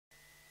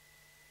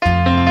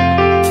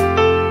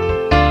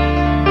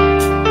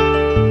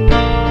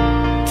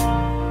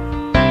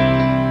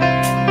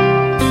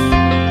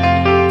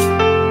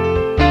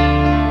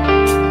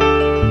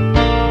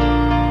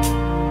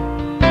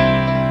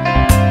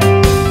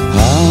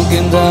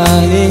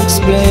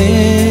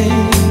explain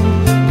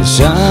the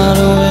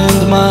shadow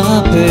and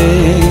my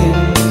pain.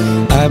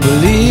 I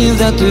believe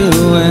that you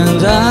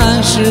and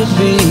I should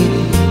be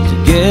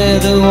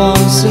together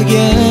once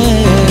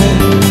again.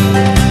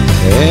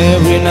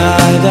 Every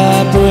night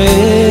I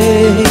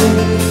pray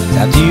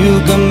that you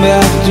come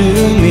back to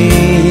me,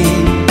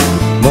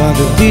 but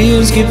the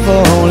tears keep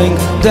falling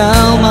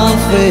down my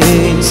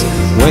face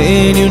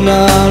when you're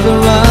not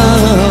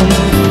around.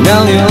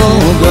 Now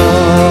you're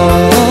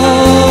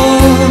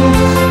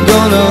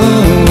gone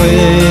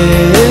away.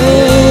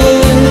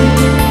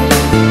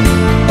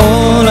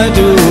 All I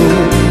do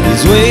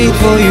is wait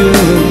for you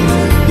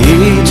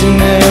each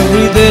and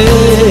every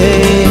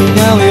day.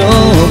 Now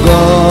you're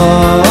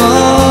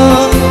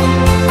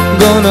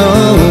gone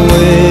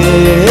away.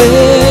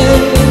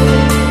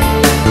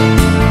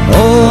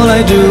 All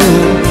I do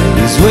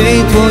is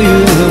wait for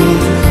you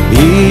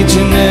each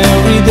and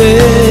every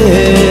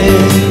day.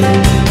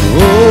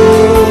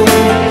 Oh,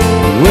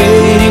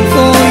 waiting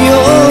for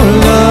your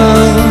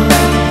love.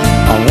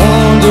 I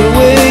wonder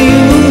where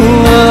you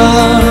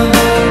are.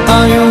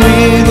 Are you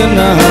with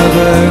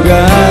another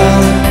guy?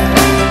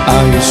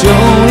 Are you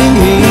showing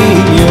me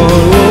your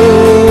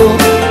love?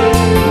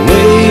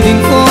 Waiting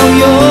for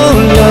your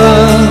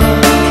love.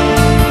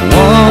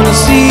 Wanna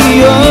see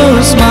your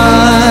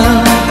smile,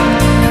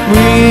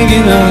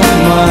 bringing up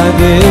my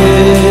day.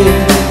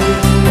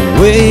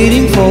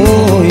 Waiting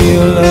for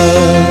your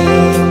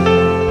love.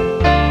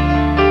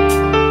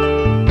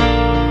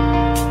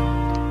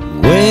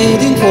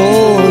 Waiting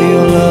for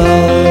your love.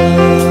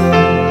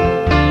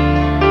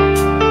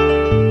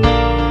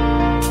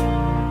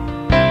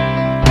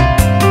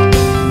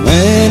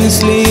 Many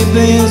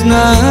sleepless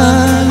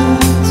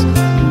nights,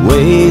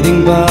 waiting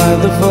by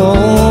the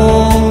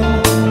phone.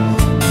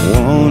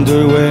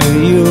 Wonder where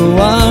you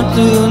are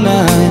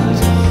tonight,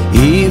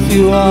 if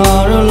you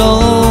are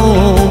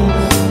alone.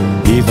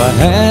 If I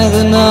had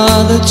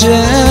another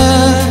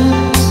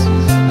chance,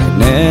 I'd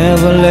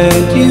never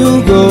let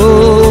you go.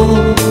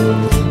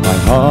 My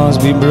heart's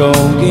be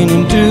broken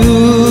in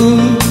two,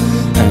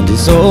 and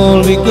it's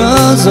all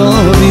because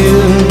of you.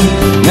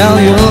 Now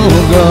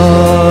you're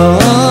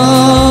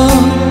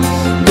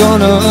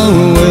gone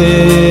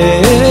away.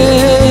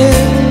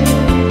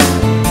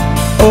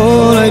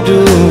 All I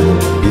do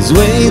is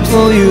wait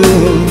for you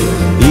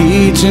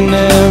each and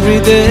every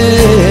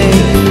day.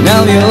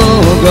 Now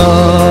you're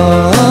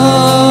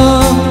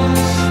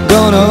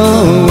gone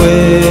away.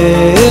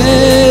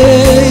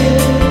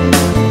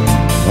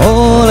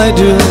 All I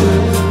do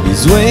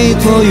is wait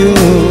for you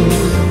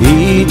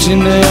each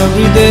and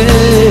every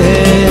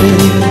day.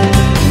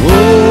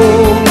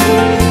 Oh,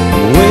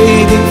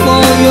 waiting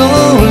for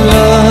your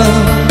love.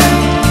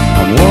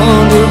 I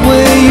wonder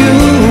where you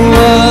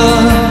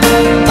are.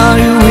 Are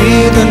you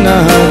with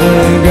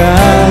another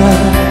guy?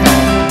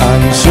 Are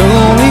you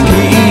showing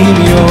him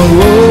your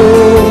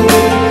love?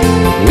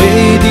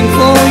 Waiting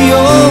for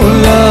your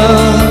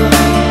love.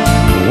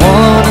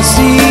 Wanna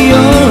see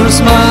your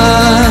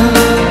smile,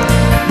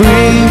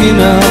 bringing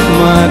up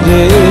my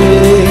day.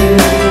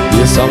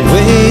 Yes, I'm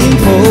waiting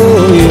for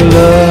your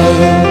love.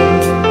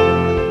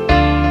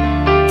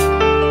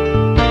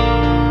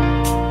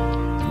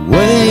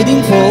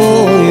 Waiting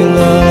for your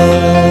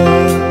love.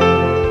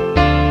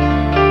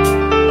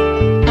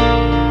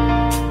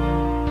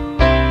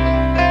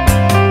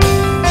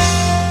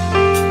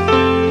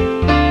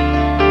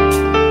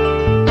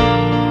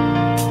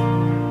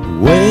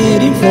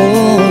 Waiting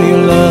for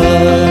your love.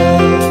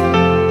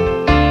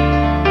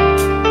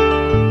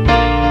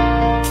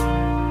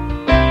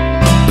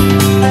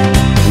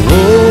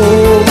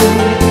 Oh,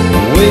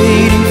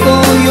 waiting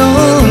for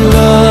your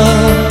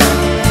love.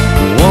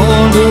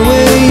 Wonder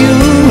where you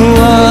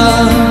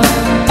are.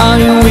 Are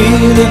you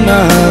with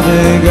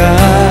another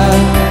guy?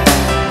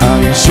 Are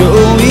you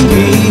showing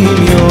him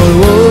your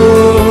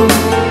love?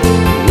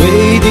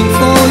 Waiting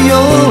for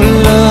your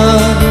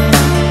love.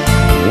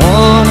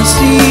 Wanna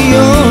see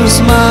your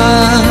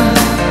smile,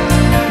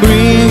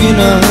 bringing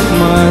up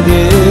my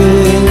day.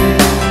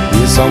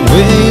 Yes, I'm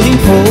waiting.